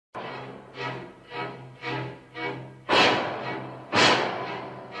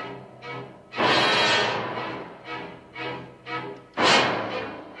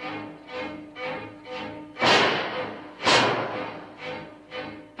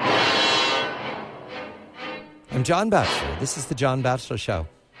I'm John Batchelor. This is the John Batchelor Show.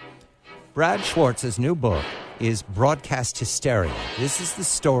 Brad Schwartz's new book is Broadcast Hysteria. This is the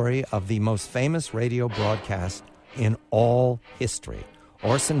story of the most famous radio broadcast in all history,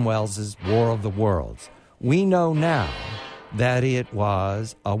 Orson Welles' War of the Worlds. We know now that it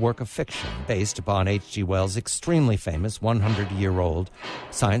was a work of fiction based upon H.G. Wells' extremely famous 100-year-old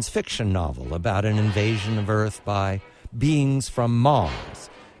science fiction novel about an invasion of Earth by beings from Mars.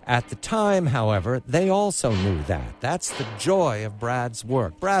 At the time, however, they also knew that. That's the joy of Brad's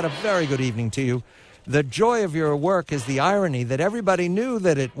work. Brad, a very good evening to you. The joy of your work is the irony that everybody knew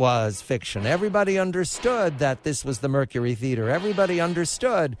that it was fiction. Everybody understood that this was the Mercury Theater. Everybody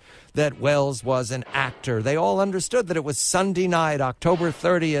understood that Wells was an actor. They all understood that it was Sunday night, October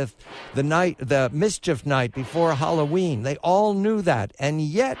 30th, the mischief night before Halloween. They all knew that. And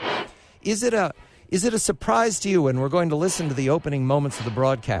yet, is it a surprise to you, and we're going to listen to the opening moments of the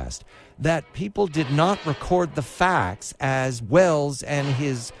broadcast, that people did not record the facts as Wells and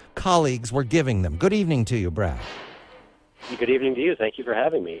his colleagues were giving them? Good evening to you, Brad. Good evening to you. Thank you for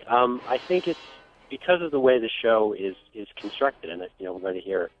having me. I think it's because of the way the show is constructed, and we're going to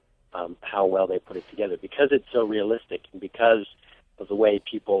hear how well they put it together, because it's so realistic, and because of the way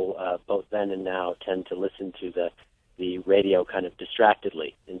people, both then and now, tend to listen to the radio kind of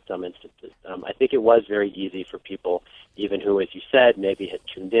distractedly in some instances. I think it was very easy for people, even who, as you said, maybe had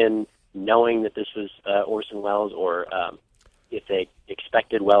tuned in knowing that this was Orson Welles, or if they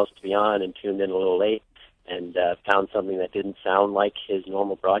expected Welles to be on and tuned in a little late and found something that didn't sound like his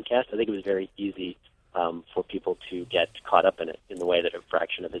normal broadcast. I think it was very easy for people to get caught up in it in the way that a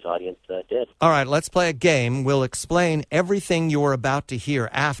fraction of his audience did. All right, let's play a game. We'll explain everything you're about to hear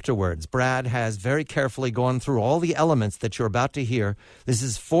afterwards. Brad has very carefully gone through all the elements that you're about to hear. This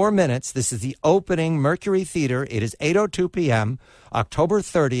is 4 minutes. This is the opening Mercury Theater. It is 8:02 p.m., October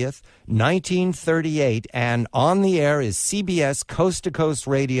 30th, 1938, and on the air is CBS Coast to Coast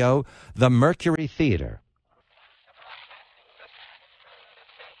Radio, the Mercury Theater.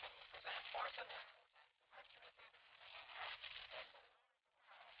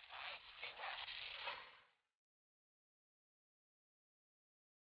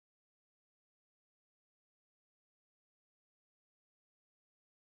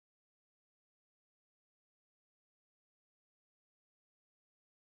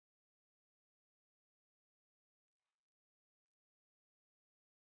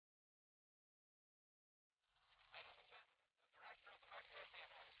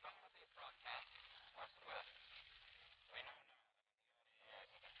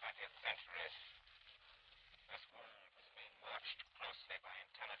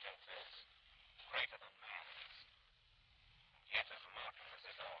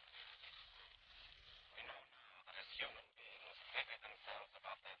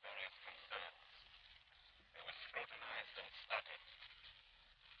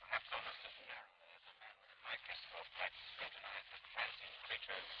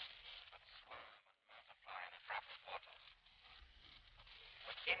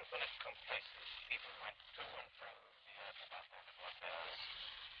 Infinite complacency, people went to and fro the earth above their little affairs,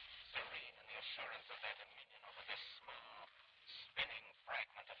 serene in the assurance of their dominion over this small, spinning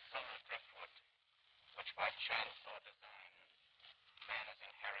fragment of solar driftwood, which by chance or design, man has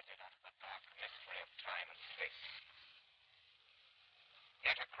inherited out of the dark mystery of time and space.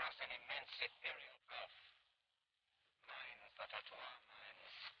 Yet across an immense ethereal gulf, minds that are to our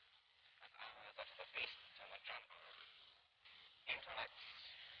minds, as ours are to the beasts in the jungle, intellects,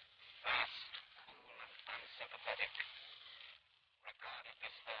 vast, cool, and unsympathetic, regarded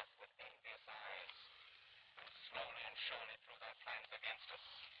this earth with envious eyes,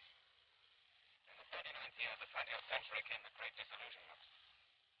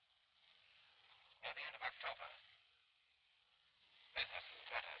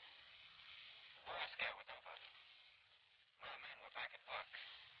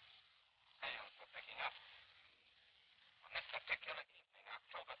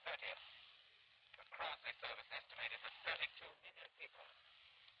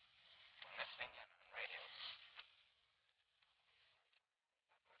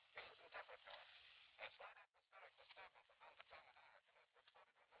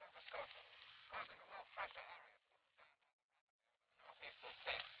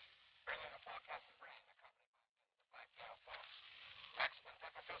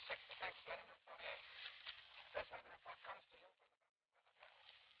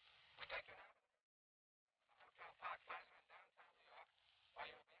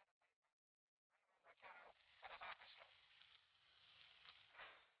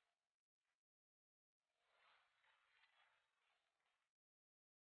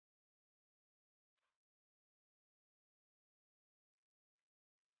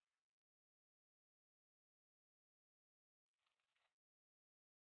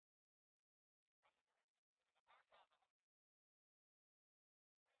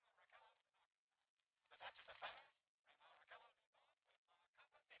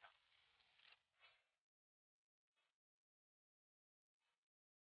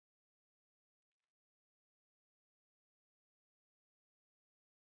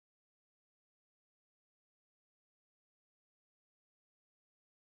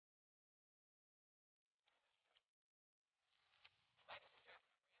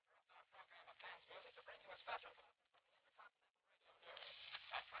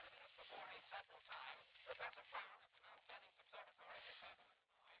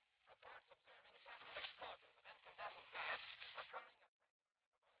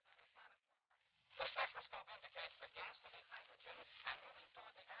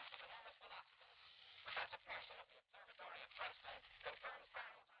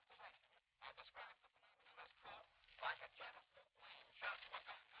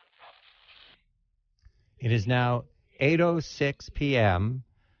 It is now 8:06 p.m.,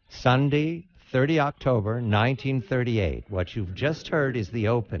 Sunday, 30 October, 1938. What you've just heard is the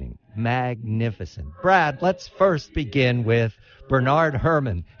opening. Magnificent. Brad, let's first begin with Bernard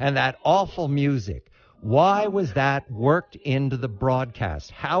Herrmann and that awful music. Why was that worked into the broadcast?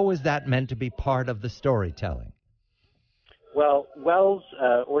 How was that meant to be part of the storytelling? Well,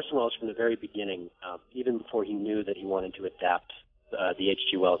 Orson Welles, from the very beginning, even before he knew that he wanted to adapt the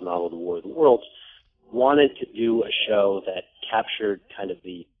H.G. Wells novel, The War of the Worlds, wanted to do a show that captured kind of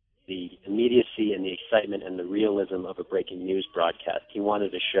the immediacy and the excitement and the realism of a breaking news broadcast. He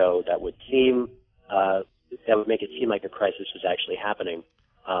wanted a show that would make it seem like a crisis was actually happening,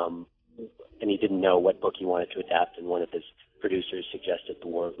 and he didn't know what book he wanted to adapt, and one of his producers suggested The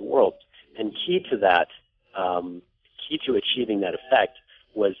War of the Worlds. And key to achieving that effect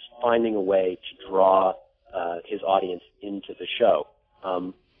was finding a way to draw his audience into the show.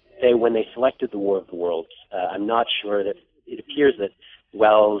 When they selected The War of the Worlds, I'm not sure that it appears that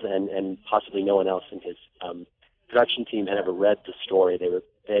Wells and possibly no one else in his production team had ever read the story. They were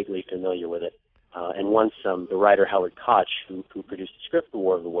vaguely familiar with it. And once the writer Howard Koch, who produced the script for The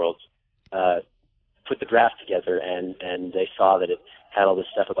War of the Worlds, put the draft together, and they saw that it had all this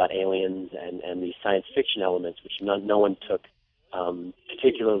stuff about aliens and these science fiction elements, which no one took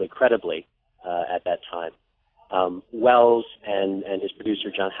particularly credibly at that time. Wells and his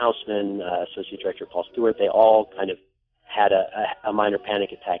producer John Houseman, associate director Paul Stewart, they all kind of had a minor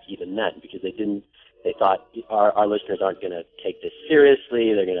panic attack even then, because they thought our listeners aren't going to take this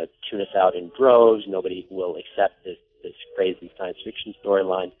seriously. They're going to tune us out in droves. Nobody will accept this crazy science fiction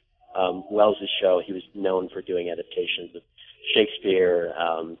storyline. Wells' show, he was known for doing adaptations of Shakespeare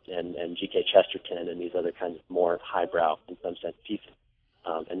and G.K. Chesterton and these other kinds of more highbrow, in some sense, pieces.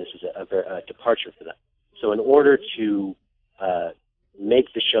 And this was a departure for them. So in order to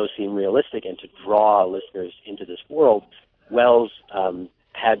make the show seem realistic and to draw listeners into this world, Wells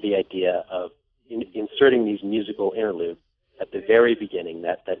had the idea of inserting these musical interludes at the very beginning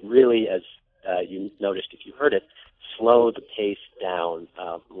that really, as you noticed if you heard it, slow the pace down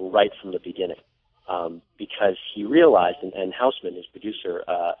right from the beginning, because he realized, and Houseman, his producer,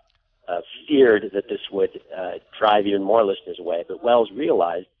 feared that this would drive even more listeners away. But Wells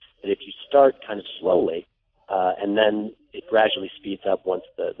realized that if you start kind of slowly, and then it gradually speeds up once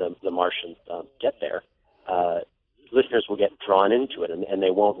the Martians get there, listeners will get drawn into it, and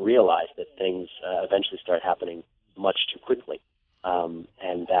they won't realize that things eventually start happening much too quickly,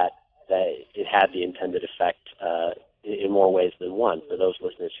 and that it had the intended effect in more ways than one. For those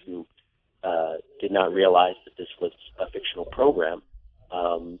listeners who did not realize that this was a fictional program,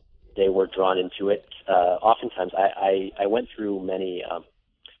 they were drawn into it. Oftentimes, I went through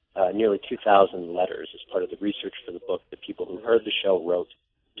nearly 2,000 letters as part of the research for the book that people who heard the show wrote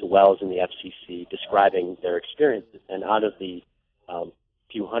to Wells and the FCC describing their experiences. And out of the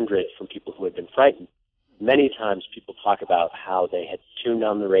few hundred from people who had been frightened, many times people talk about how they had tuned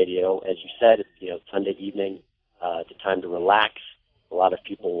on the radio. As you said, it's Sunday evening, the time to relax. A lot of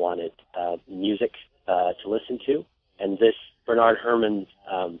people wanted music to listen to. And this Bernard Herrmann's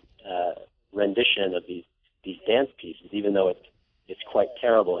rendition of these dance pieces, even though it's quite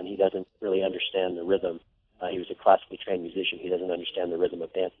terrible and he doesn't really understand the rhythm. He was a classically trained musician. He doesn't understand the rhythm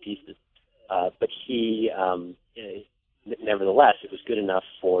of dance pieces. But he, nevertheless, it was good enough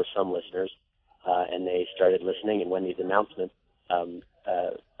for some listeners, and they started listening. And when these announcements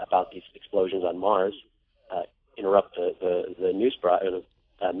about these explosions on Mars interrupt the news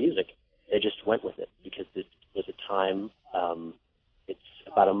music, they just went with it, because this was a time, it's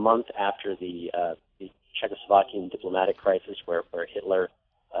about a month after the Czechoslovakian diplomatic crisis where Hitler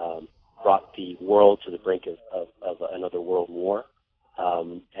brought the world to the brink of another world war.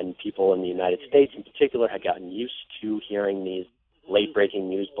 And people in the United States in particular had gotten used to hearing these late-breaking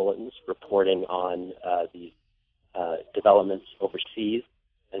news bulletins reporting on these developments overseas.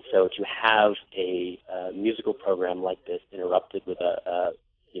 And so to have a musical program like this interrupted with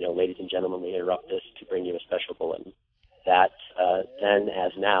ladies and gentlemen, we interrupt this to bring you a special bulletin, that then,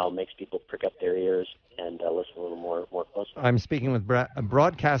 as now, makes people prick up their ears and listen a little more closely. I'm speaking with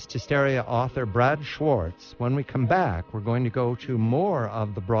broadcast hysteria author Brad Schwartz. When we come back, we're going to go to more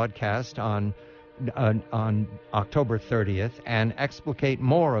of the broadcast on October 30th and explicate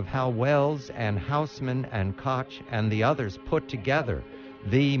more of how Wells and Houseman and Koch and the others put together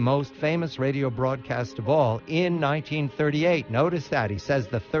the most famous radio broadcast of all in 1938. Notice that. He says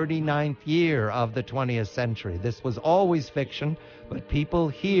the 39th year of the 20th century. This was always fiction, but people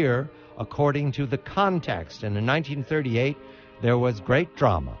hear according to the context. And in 1938, there was great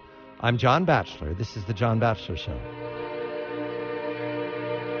drama. I'm John Batchelor. This is The John Batchelor Show.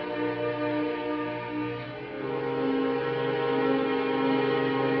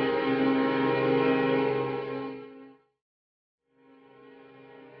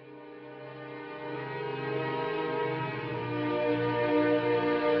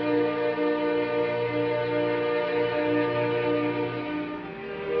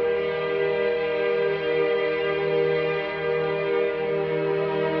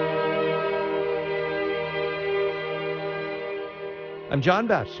 I'm John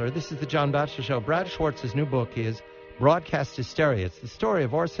Batchelor. This is the John Batchelor Show. Brad Schwartz's new book is Broadcast Hysteria. It's the story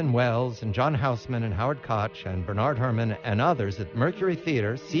of Orson Welles and John Houseman and Howard Koch and Bernard Herrmann and others at Mercury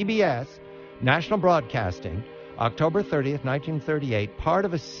Theater, CBS, National Broadcasting, October 30th, 1938, part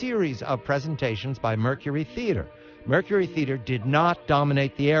of a series of presentations by Mercury Theater. Mercury Theater did not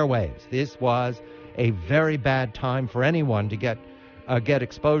dominate the airwaves. This was a very bad time for anyone to get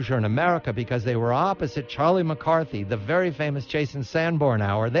exposure in America because they were opposite Charlie McCarthy, the very famous Jason Sanborn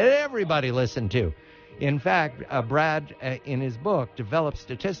hour that everybody listened to. In fact, Brad, in his book, developed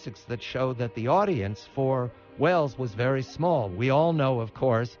statistics that show that the audience for Welles was very small. We all know, of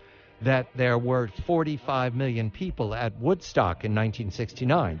course, that there were 45 million people at Woodstock in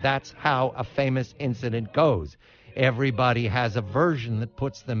 1969. That's how a famous incident goes. Everybody has a version that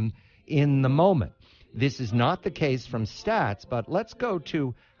puts them in the moment. This is not the case from stats, but let's go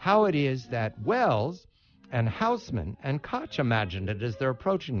to how it is that Welles and Houseman and Koch imagined it as they're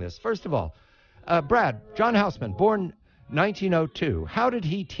approaching this. First of all, Brad, John Houseman, born 1902. How did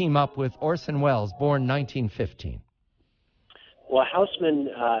he team up with Orson Welles, born 1915? Well, Houseman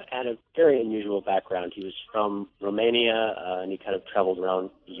had a very unusual background. He was from Romania, and he kind of traveled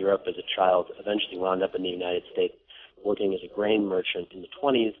around Europe as a child, eventually wound up in the United States working as a grain merchant in the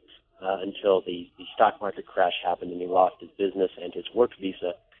 20s until the stock market crash happened and he lost his business and his work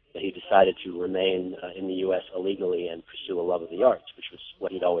visa. That he decided to remain in the U.S. illegally and pursue a love of the arts, which was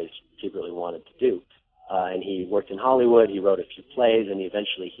what he'd always secretly wanted to do. And he worked in Hollywood, he wrote a few plays, and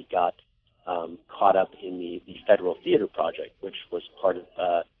eventually he got caught up in the Federal Theater Project, which was part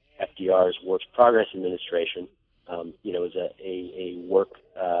of FDR's Works Progress Administration. It was a work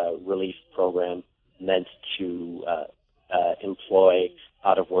relief program meant to employ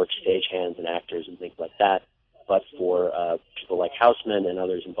out-of-work stagehands and actors and things like that. But for people like Houseman and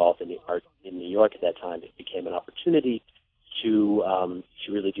others involved in the art in New York at that time, it became an opportunity to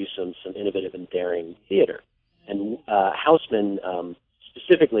really do some innovative and daring theater. And Houseman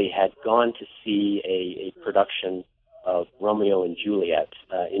specifically had gone to see a production of Romeo and Juliet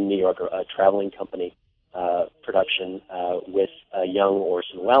in New York, a traveling company production with young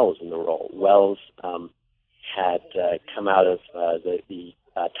Orson Welles in the role. Welles had come out of the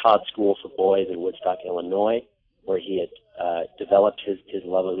Todd School for Boys in Woodstock, Illinois, where he had developed his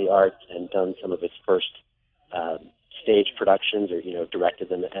love of the arts and done some of his first stage productions, or directed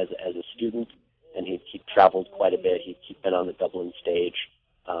them as a student. And he traveled quite a bit. He'd been on the Dublin stage,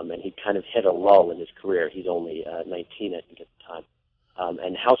 and he kind of hit a lull in his career. He's only 19, I think, at the time.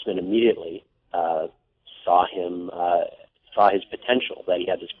 And Houseman immediately saw his potential. That he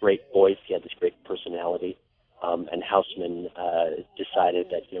had this great voice, he had this great personality, and Houseman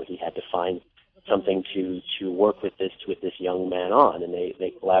decided that he had to find something to work with this young man on, and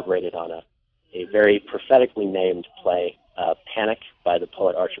they collaborated on a very prophetically named play, Panic, by the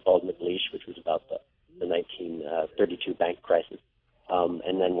poet Archibald MacLeish, which was about the 1932 bank crisis.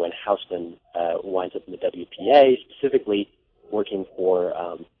 And then when Houseman winds up in the WPA, specifically working for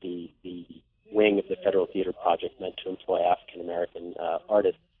the wing of the Federal Theater Project meant to employ African-American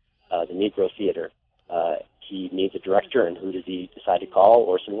artists, the Negro Theater, he needs a director, and who does he decide to call?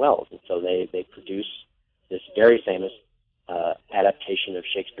 Orson Welles. And so they produce this very famous adaptation of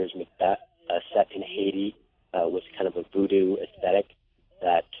Shakespeare's Macbeth, set in Haiti, with kind of a voodoo aesthetic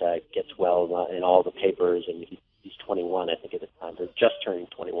that gets Welles in all the papers, and he's 21, I think, at the time, or just turning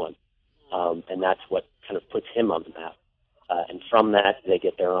 21. And that's what kind of puts him on the map. And from that, they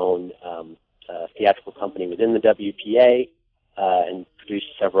get their own theatrical company within the WPA and produce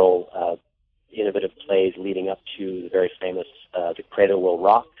several innovative plays leading up to the very famous The Cradle Will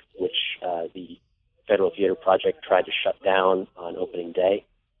Rock, which the Federal Theater Project tried to shut down on opening day.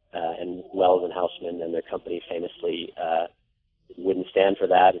 And Welles and Houseman and their company famously wouldn't stand for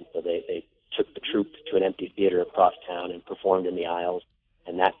that, and so they took the troupe to an empty theater across town and performed in the aisles,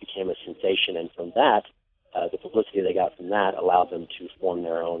 and that became a sensation. And from that, the publicity they got from that allowed them to form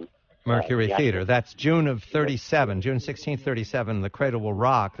their own Mercury Theater. That's June of 37, June 16th, 37, The Cradle Will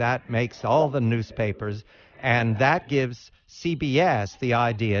Rock. That makes all the newspapers, and that gives CBS the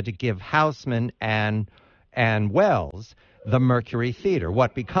idea to give Houseman and Welles the Mercury Theater,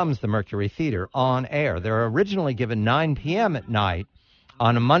 what becomes the Mercury Theater, on air. They're originally given 9 p.m. at night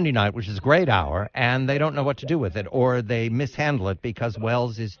on a Monday night, which is a great hour, and they don't know what to do with it, or they mishandle it because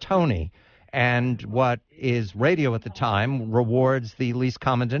Welles is Tony, and what is radio at the time rewards the least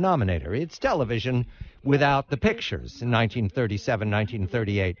common denominator. It's television without the pictures in 1937,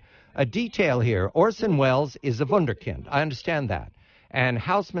 1938. A detail here, Orson Welles is a wunderkind. I understand that. And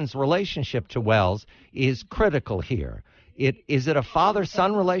Houseman's relationship to Welles is critical here. Is it a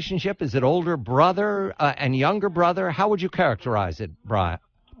father-son relationship? Is it older brother and younger brother? How would you characterize it, Brad?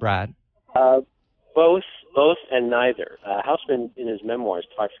 Both and neither. Houseman, in his memoirs,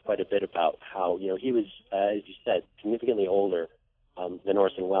 talks quite a bit about how he was, as you said, significantly older than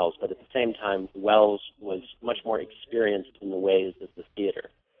Orson Welles, but at the same time, Welles was much more experienced in the ways of the theater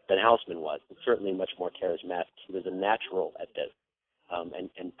than Houseman was, and certainly much more charismatic. He was a natural at this,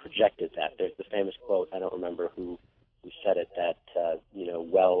 and projected that. There's the famous quote, I don't remember who said it, that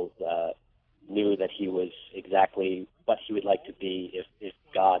Welles knew that he was exactly what he would like to be if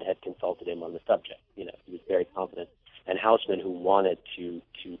God had consulted him on the subject. He was very confident. And Houseman, who wanted to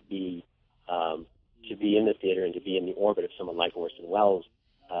be in the theater and to be in the orbit of someone like Orson Welles,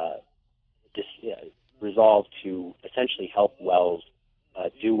 resolved to essentially help Welles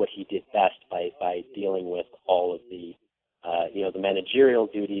do what he did best by dealing with all of the the managerial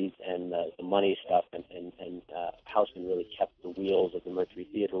duties and the money stuff, and Houseman really kept the wheels of the Mercury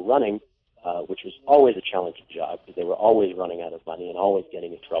Theater running, which was always a challenging job because they were always running out of money and always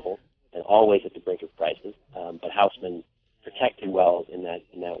getting in trouble and always at the brink of crisis. But Houseman protected Welles in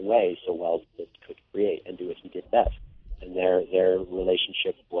that way, so Welles could create and do what he did best. And their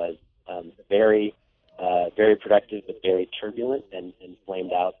relationship was very productive, but very turbulent, and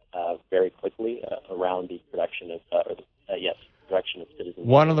flamed out very quickly around the production of production of Citizen.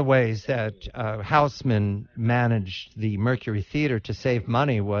 One of the ways that Houseman managed the Mercury Theater to save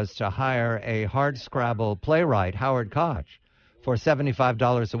money was to hire a hardscrabble playwright, Howard Koch, for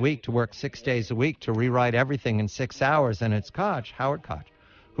 $75 a week to work 6 days a week to rewrite everything in 6 hours. And it's Howard Koch,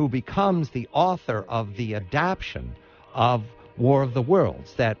 who becomes the author of the adaptation of War of the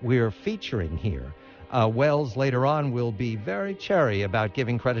Worlds that we're featuring here. Welles later on will be very chary about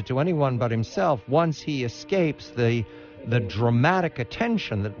giving credit to anyone but himself once he escapes the dramatic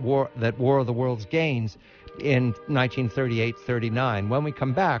attention that War of the Worlds gains in 1938-39. When we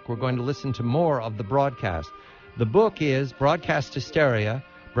come back, we're going to listen to more of the broadcast. The book is Broadcast Hysteria.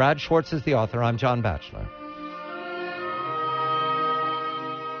 Brad Schwartz is the author. I'm John Batchelor.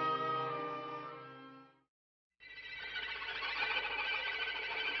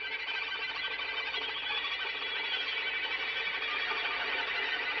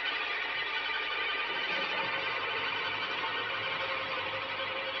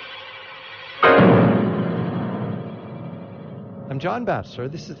 I'm John Batchelor.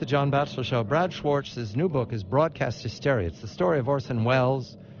 This is the John Batchelor Show. Brad Schwartz's new book is Broadcast Hysteria. It's the story of Orson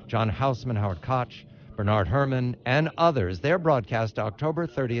Welles, John Houseman, Howard Koch, Bernard Herrmann, and others. Their broadcast October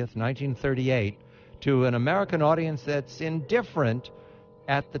 30th, 1938, to an American audience that's indifferent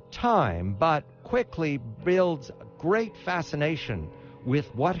at the time, but quickly builds great fascination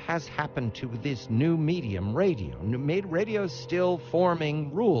with what has happened to this new medium, radio. Radio's still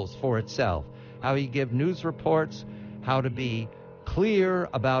forming rules for itself. How you give news reports, how to be clear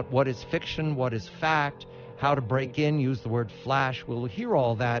about what is fiction, what is fact, how to break in, use the word flash. We'll hear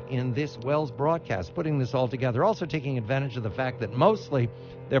all that in this Welles broadcast, putting this all together, also taking advantage of the fact that mostly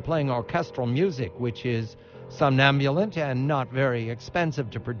they're playing orchestral music, which is somnambulant and not very expensive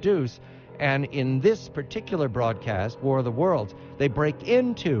to produce. And in this particular broadcast, War of the Worlds, they break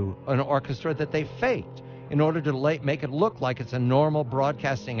into an orchestra that they faked in order to make it look like it's a normal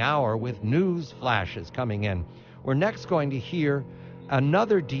broadcasting hour with news flashes coming in. We're next going to hear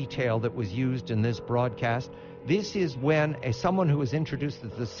another detail that was used in this broadcast. This is when someone who was introduced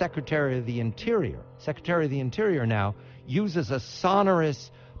as the Secretary of the Interior now uses a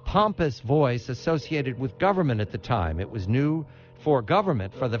sonorous, pompous voice associated with government at the time. It was new for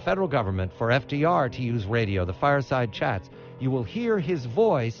government, for the federal government, for FDR to use radio, the fireside chats. You will hear his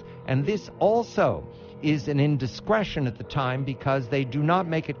voice, and this also is an indiscretion at the time because they do not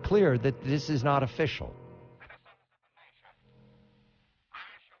make it clear that this is not official.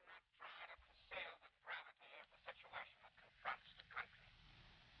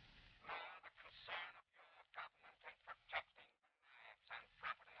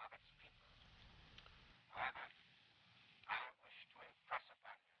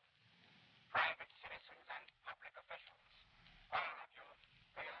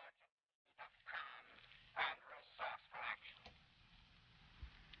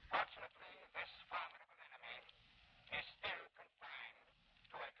 Fortunately, this formidable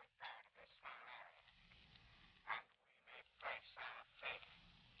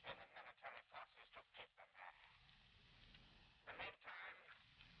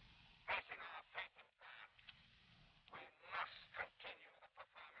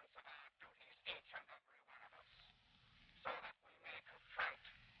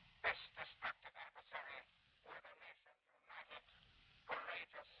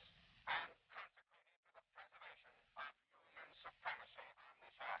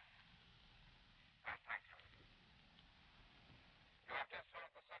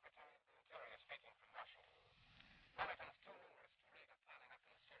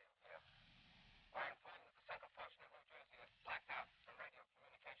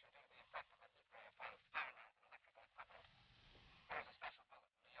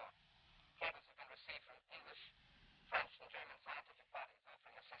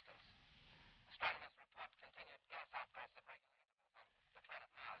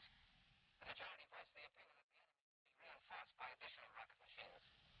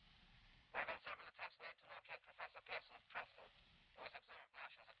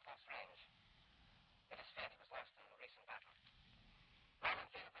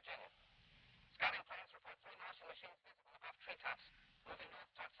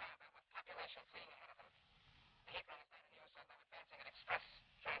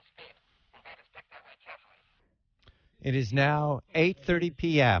It is now 8:30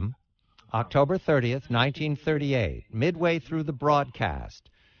 p.m., October 30th, 1938, midway through the broadcast.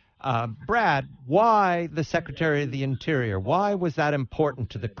 Brad, why the Secretary of the Interior? Why was that important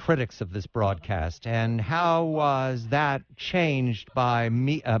to the critics of this broadcast, and how was that changed by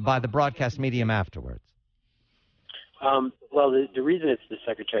the broadcast medium afterwards? Well, the reason it's the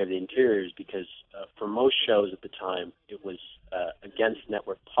Secretary of the Interior is because for most shows at the time, it was against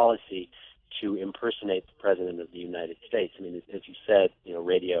network policy to impersonate the President of the United States. I mean, as you said,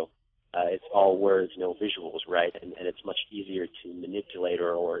 radio, it's all words, no visuals, right? And it's much easier to manipulate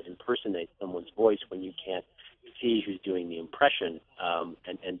or impersonate someone's voice when you can't see who's doing the impression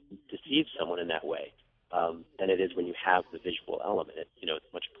and deceive someone in that way than it is when you have the visual element.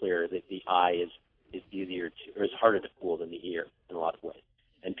 It's much clearer that the eye is easier to, or is harder to fool than the ear in a lot of ways.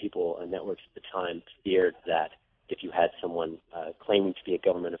 And people and networks at the time feared that if you had someone claiming to be a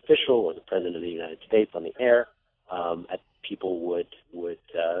government official or the President of the United States on the air, people would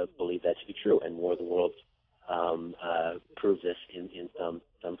believe that to be true, and War of the Worlds proved this in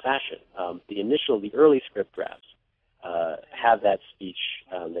some fashion. The early script drafts have that speech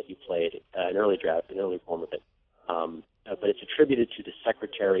that you played, an early form of it, but it's attributed to the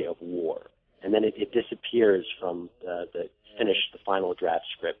Secretary of War, and then it disappears from the final draft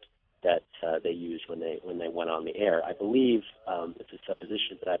script that they used when they went on the air. I believe it's a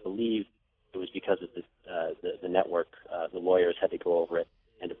supposition, but I believe it was because of the network. The lawyers had to go over it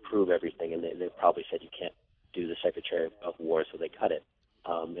and approve everything, and they probably said you can't do the Secretary of War, so they cut it.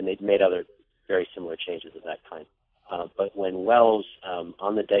 And they made other very similar changes of that kind. But when Wells,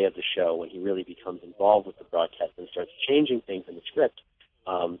 on the day of the show, when he really becomes involved with the broadcast and starts changing things in the script,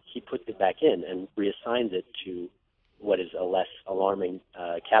 he puts it back in and reassigns it to what is a less alarming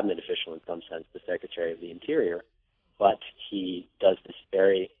cabinet official in some sense, the Secretary of the Interior. But he does this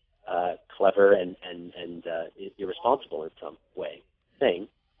very clever and irresponsible in some way thing,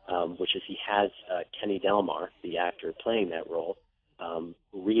 which is he has Kenny Delmar, the actor playing that role,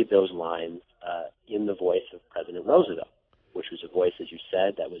 read those lines in the voice of President Roosevelt, which was a voice, as you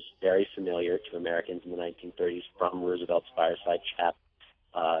said, that was very familiar to Americans in the 1930s from Roosevelt's fireside chat.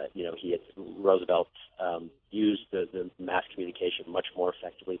 Roosevelt used the mass communication much more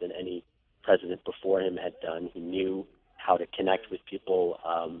effectively than any president before him had done. He knew how to connect with people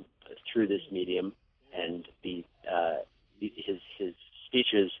through this medium, and his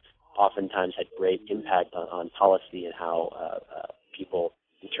speeches oftentimes had great impact on policy and how people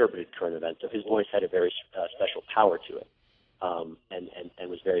interpreted current events. So his voice had a very special power to it, and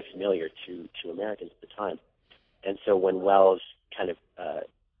was very familiar to Americans at the time. And so when Wells kind of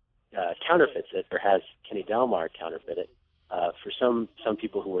counterfeits it, or has Kenny Delmar counterfeit it, for some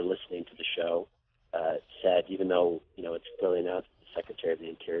people who were listening to the show, said, even though it's clearly announced the Secretary of the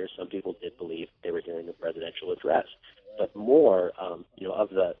Interior, some people did believe they were hearing a presidential address. But more, of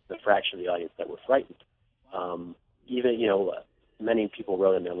the fraction of the audience that were frightened, many people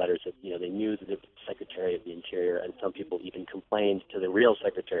wrote in their letters that they knew that it was the Secretary of the Interior, and some people even complained to the real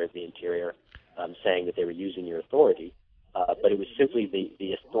Secretary of the Interior, saying that they were using your authority. But it was simply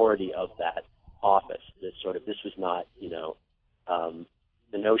the authority of that office. This was not,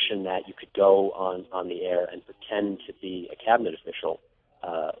 the notion that you could go on the air and pretend to be a cabinet official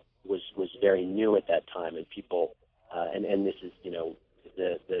was very new at that time, and people, and this is,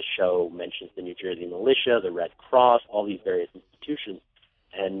 the show mentions the New Jersey Militia, the Red Cross, all these various institutions,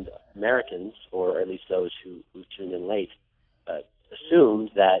 and Americans, or at least those who tuned in late,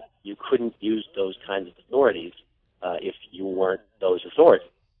 assumed that you couldn't use those kinds of authorities if you weren't those authorities,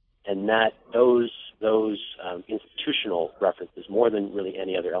 and that those institutional references, more than really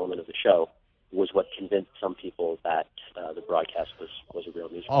any other element of the show, was what convinced some people that the broadcast was a real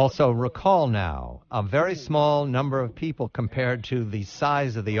news. Also, recall now, a very small number of people compared to the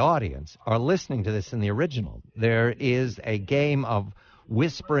size of the audience are listening to this in the original. There is a game of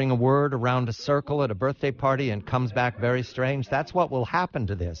whispering a word around a circle at a birthday party and comes back very strange. That's what will happen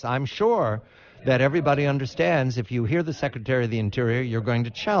to this. I'm sure that everybody understands if you hear the Secretary of the Interior, you're going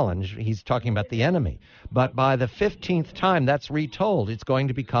to challenge. He's talking about the enemy. But by the 15th time that's retold, it's going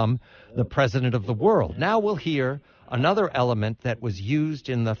to become the President of the world. Now we'll hear another element that was used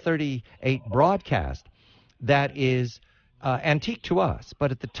in the 38 broadcast that is antique to us.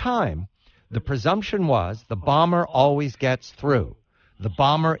 But at the time, the presumption was the bomber always gets through. The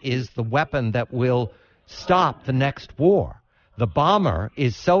bomber is the weapon that will stop the next war. The bomber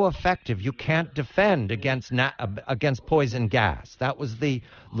is so effective you can't defend against poison gas. That was the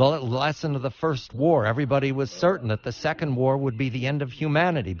lesson of the first war. Everybody was certain that the second war would be the end of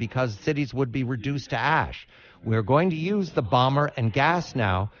humanity because cities would be reduced to ash. We're going to use the bomber and gas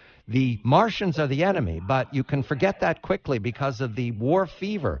now. The Martians are the enemy, but you can forget that quickly because of the war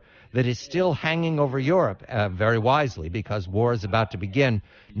fever that is still hanging over Europe, very wisely, because war is about to begin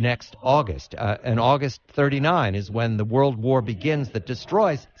next August. And August 39 is when the World War begins that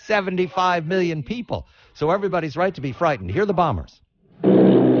destroys 75 million people. So everybody's right to be frightened. Hear the bombers.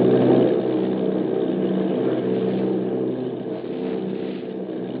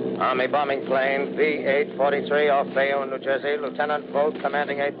 Army bombing plane B-843 off Bayonne, New Jersey. Lieutenant Vogt,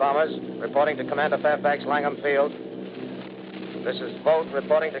 commanding 8 bombers, reporting to Commander Fairfax, Langham Field. This is Vogt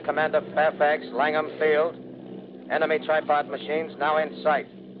reporting to Commander Fairfax, Langham Field. Enemy tripod machines now in sight.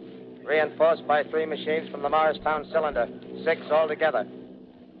 Reinforced by 3 machines from the Morristown cylinder. 6 altogether.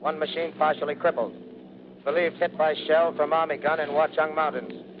 1 machine partially crippled. Believed hit by shell from Army gun in Watchung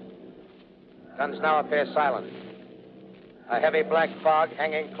Mountains. Guns now appear silent. A heavy black fog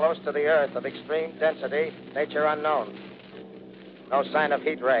hanging close to the earth of extreme density, nature unknown. No sign of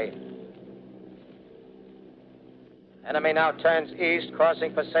heat ray. Enemy now turns east,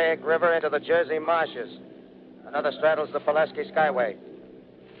 crossing Passaic River into the Jersey marshes. Another straddles the Pulaski Skyway.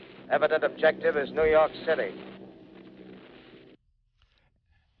 Evident objective is New York City.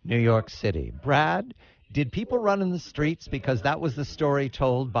 New York City. Brad, did people run in the streets? Because that was the story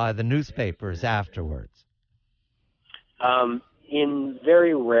told by the newspapers afterwards. In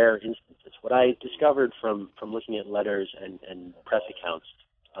very rare instances, what I discovered from looking at letters and press accounts,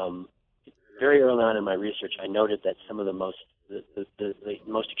 very early on in my research, I noted that some of the most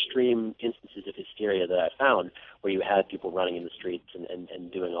extreme instances of hysteria that I found, where you had people running in the streets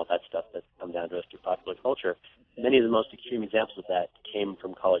and doing all that stuff that's come down to us through popular culture, many of the most extreme examples of that came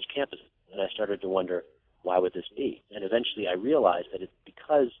from college campuses. And I started to wonder, why would this be? And eventually I realized that it's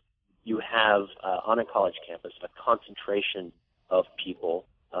because you have, on a college campus, a concentration of people,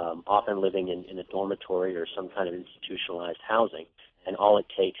 often living in a dormitory or some kind of institutionalized housing, and all it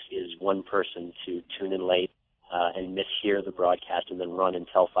takes is one person to tune in late and mishear the broadcast and then run and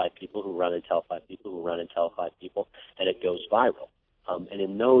tell 5 people who run and tell 5 people who run and tell 5 people, and it goes viral. And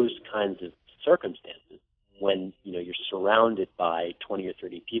in those kinds of circumstances, when you're surrounded by 20 or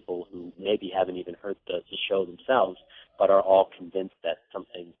 30 people who maybe haven't even heard the show themselves, but are all convinced that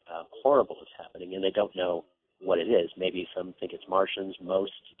something horrible is happening, and they don't know what it is. Maybe some think it's Martians.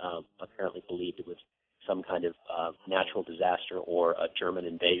 Most apparently believed it was some kind of natural disaster or a German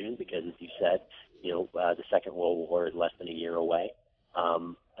invasion, because, as you said, the Second World War is less than a year away.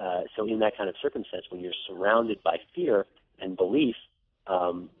 So in that kind of circumstance, when you're surrounded by fear and belief,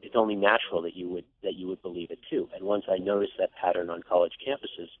 it's only natural that you would believe it too. And once I noticed that pattern on college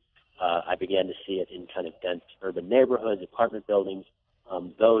campuses, I began to see it in kind of dense urban neighborhoods, apartment buildings.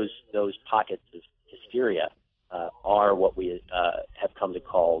 Those pockets of hysteria are what we have come to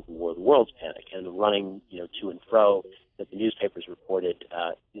call the War of the Worlds panic. And the running, to and fro that the newspapers reported,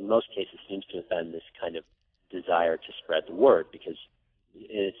 in most cases seems to have been this kind of desire to spread the word, because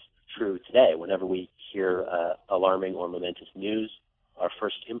it's true today. Whenever we hear alarming or momentous news, our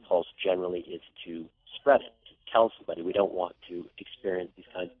first impulse generally is to spread it, to tell somebody. We don't want to experience these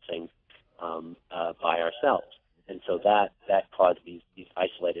kinds of things by ourselves. And so that caused these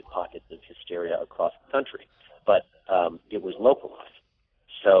isolated pockets of hysteria across the country. But it was localized.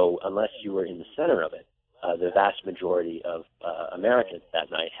 So unless you were in the center of it, the vast majority of Americans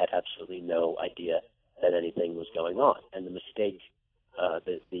that night had absolutely no idea that anything was going on. And the mistake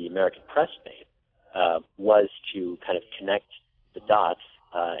the American press made was to kind of connect the dots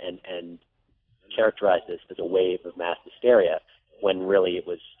and characterize this as a wave of mass hysteria, when really it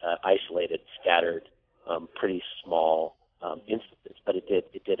was isolated, scattered, pretty small instances. But it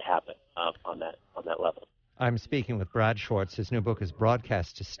did happen on that level. I'm speaking with Brad Schwartz. His new book is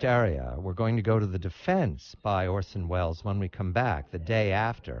Broadcast Hysteria. We're going to go to The Defense by Orson Welles when we come back, the day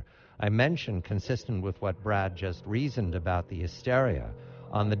after. I mentioned, consistent with what Brad just reasoned about the hysteria,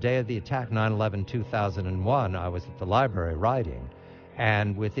 on the day of the attack, 9/11/2001, I was at the library writing,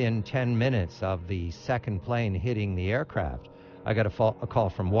 and within 10 minutes of the second plane hitting the aircraft, I got a call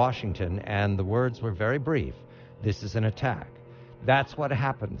from Washington, and the words were very brief: "This is an attack." That's what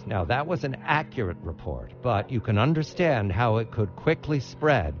happened. Now, that was an accurate report, but you can understand how it could quickly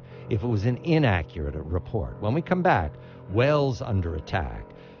spread if it was an inaccurate report. When we come back, Wales under attack.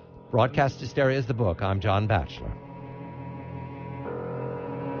 Broadcast Hysteria is the book. I'm John Batchelor.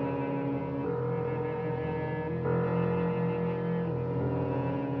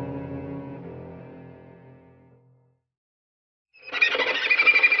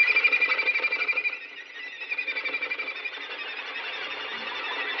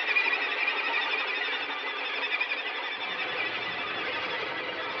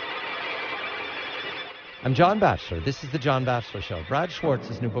 I'm John Batchelor. This is the John Batchelor Show. Brad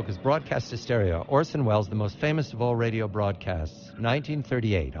Schwartz's new book is Broadcast Hysteria, Orson Welles' the most famous of all radio broadcasts,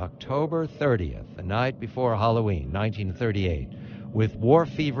 1938, October 30th, the night before Halloween, 1938. With war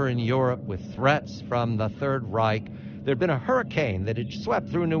fever in Europe, with threats from the Third Reich, there had been a hurricane that had swept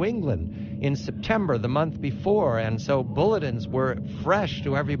through New England in September, the month before, and so bulletins were fresh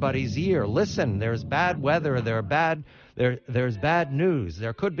to everybody's ear. Listen, there's bad weather, there's bad news,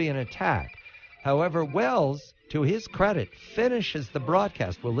 there could be an attack. However, Welles, to his credit, finishes the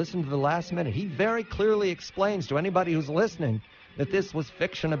broadcast. We'll listen to the last minute. He very clearly explains to anybody who's listening that this was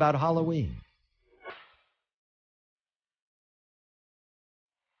fiction about Halloween.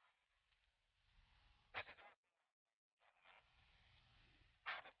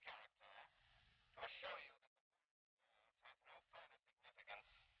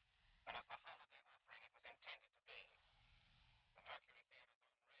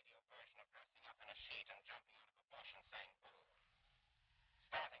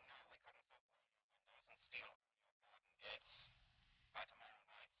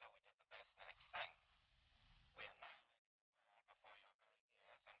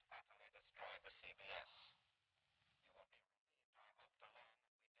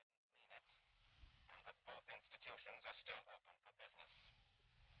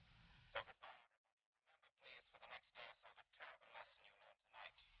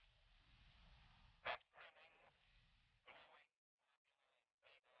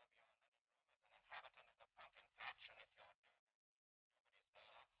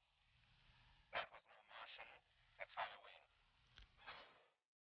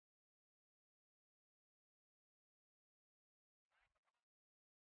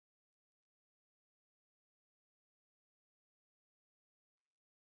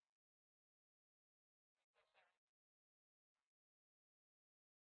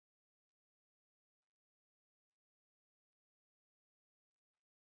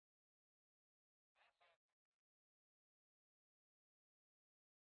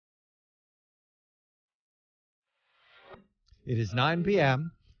 It is 9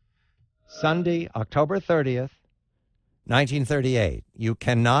 p.m., Sunday, October 30th, 1938. You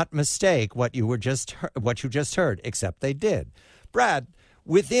cannot mistake what you just heard, except they did. Brad,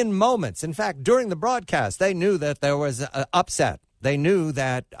 within moments, in fact, during the broadcast, they knew that there was an upset. They knew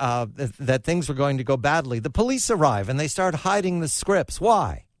that that things were going to go badly. The police arrive and they start hiding the scripts.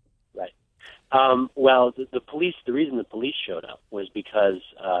 Why? Right. Well, the reason the police showed up was because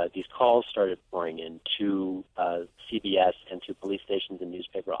these calls started pouring in to CBS and to police stations and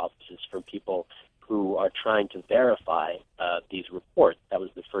newspaper offices from people who are trying to verify these reports. That was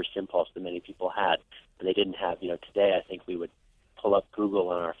the first impulse that many people had. And they didn't have, today I think we would pull up Google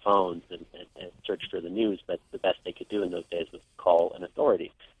on our phones and search for the news, but the best they could do in those days was call an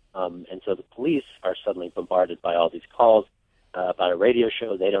authority. And so the police are suddenly bombarded by all these calls about a radio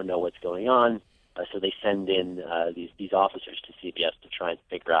show. They don't know what's going on, so they send in these officers to CBS to try and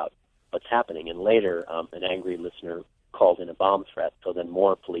figure out what's happening. And later, an angry listener called in a bomb threat, so then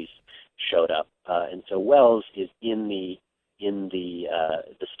more police showed up. And so Welles is in the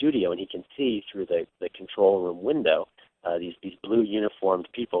studio, and he can see through the control room window these blue uniformed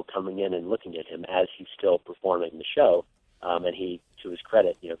people coming in and looking at him as he's still performing the show. And he, to his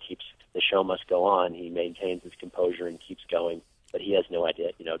credit, keeps the show must go on. He maintains his composure and keeps going, but he has no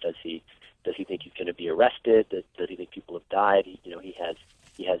idea. Does he think he's going to be arrested? Does he think people have died? He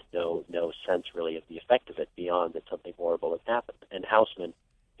has no sense really of the effect of it beyond that something horrible has happened. And Houseman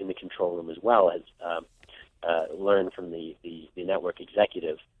in the control room as well has learned from the network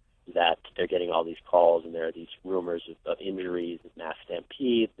executive that they're getting all these calls and there are these rumors of injuries, of mass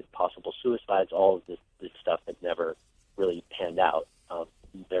stampedes, of possible suicides, all of this stuff that never really panned out.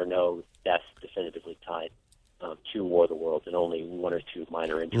 There are no deaths definitively tied to War of the Worlds, and only one or two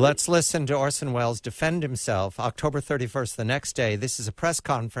minor injuries. Let's listen to Orson Welles defend himself October 31st, the next day. This is a press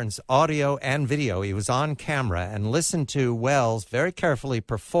conference, audio and video. He was on camera, and listen to Welles very carefully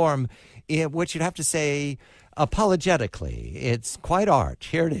perform what you'd have to say apologetically. It's quite arch.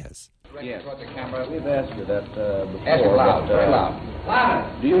 Here it is. Yes. We've asked you that before. Ask it loud, very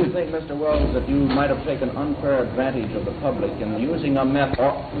loud. Do you think, Mr. Welles, that you might have taken unfair advantage of the public in using a method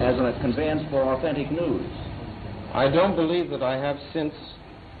as a conveyance for authentic news? I don't believe that I have, since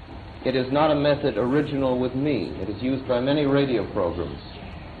it is not a method original with me. It is used by many radio programs.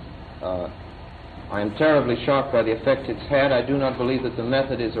 I am terribly shocked by the effect it's had. I do not believe that the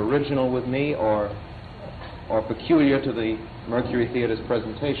method is original with me or peculiar to the Mercury Theater's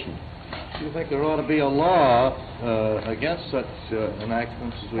presentation. Do you think there ought to be a law against such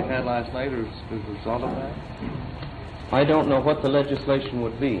enactments as we had last night as a result of that? I don't know what the legislation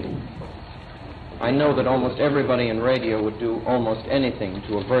would be. I know that almost everybody in radio would do almost anything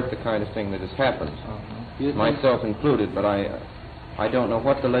to avert the kind of thing that has happened, myself included, but I don't know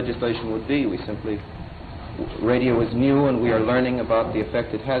what the legislation would be. Radio is new, and we are learning about the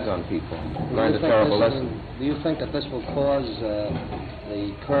effect it has on people. Learned a terrible lesson. Do you think that this will cause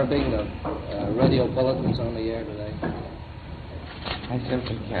the curbing of radio bulletins on the air today? I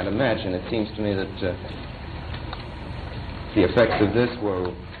simply can't imagine. It seems to me that the effects of this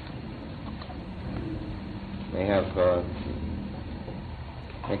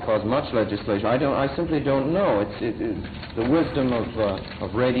may cause much legislation. I simply don't know. It's the wisdom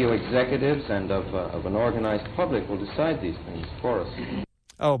of radio executives and of an organized public will decide these things for us.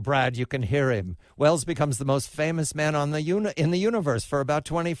 Oh, Brad, you can hear him. Wells becomes the most famous man on in the universe for about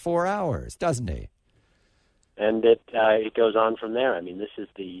 24 hours, doesn't he? And it goes on from there. I mean, this is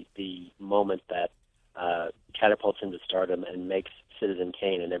the moment that catapults him to stardom and makes Citizen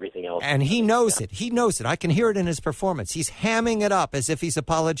Kane and everything else. And he knows it. He knows it. I can hear it in his performance. He's hamming it up as if he's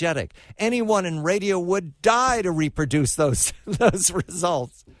apologetic. Anyone in radio would die to reproduce those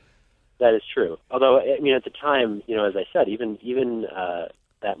results. That is true. Although, I mean, at the time, as I said, even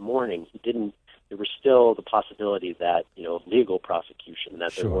that morning, there was still the possibility that, of legal prosecution,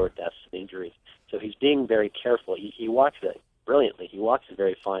 that there were deaths and injuries. So he's being very careful. He walks it brilliantly. He walks a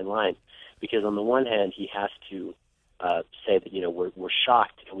very fine line because on the one hand, he has to say that, we're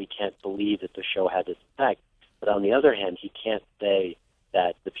shocked and we can't believe that the show had this effect. But on the other hand, he can't say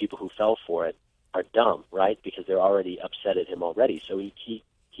that the people who fell for it are dumb, right? Because they're already upset at him already. So he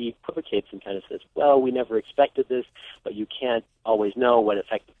equivocates and kind of says, well, we never expected this, but you can't always know what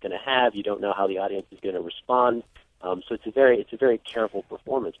effect it's going to have. You don't know how the audience is going to respond. So it's a very careful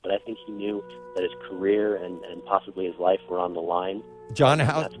performance, but I think he knew that his career and possibly his life were on the line. John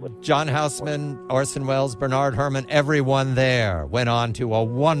Houseman, Orson Welles, Bernard Herrmann, everyone there went on to a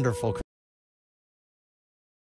wonderful